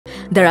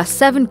There are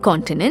 7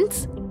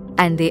 continents,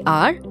 and they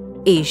are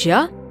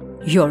Asia,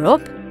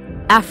 Europe,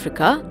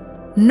 Africa,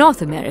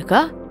 North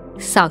America,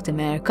 South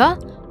America,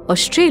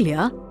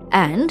 Australia,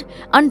 and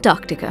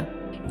Antarctica.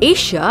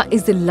 Asia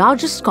is the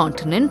largest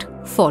continent,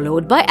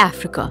 followed by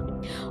Africa.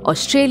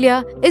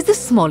 Australia is the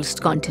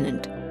smallest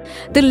continent.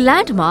 The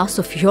landmass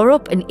of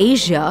Europe and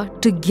Asia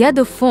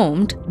together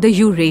formed the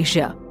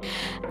Eurasia.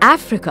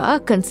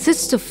 Africa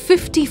consists of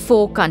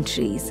 54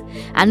 countries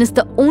and is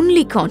the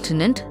only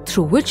continent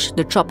through which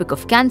the Tropic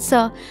of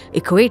Cancer,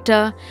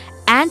 Equator,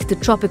 and the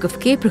Tropic of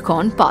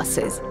Capricorn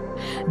passes.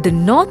 The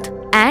North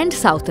and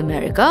South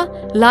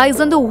America lies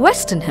on the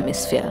Western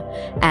Hemisphere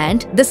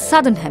and the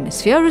Southern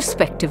Hemisphere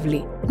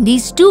respectively.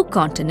 These 2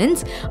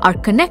 continents are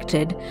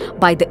connected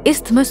by the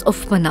Isthmus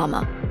of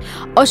Panama.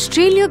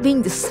 Australia,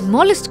 being the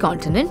smallest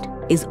continent,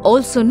 is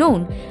also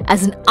known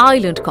as an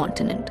island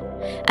continent,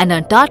 and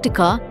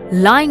Antarctica,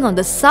 lying on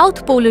the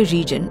South Polar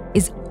region,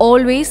 is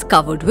always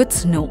covered with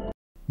snow.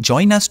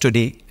 Join us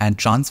today and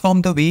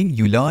transform the way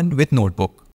you learn with Notebook.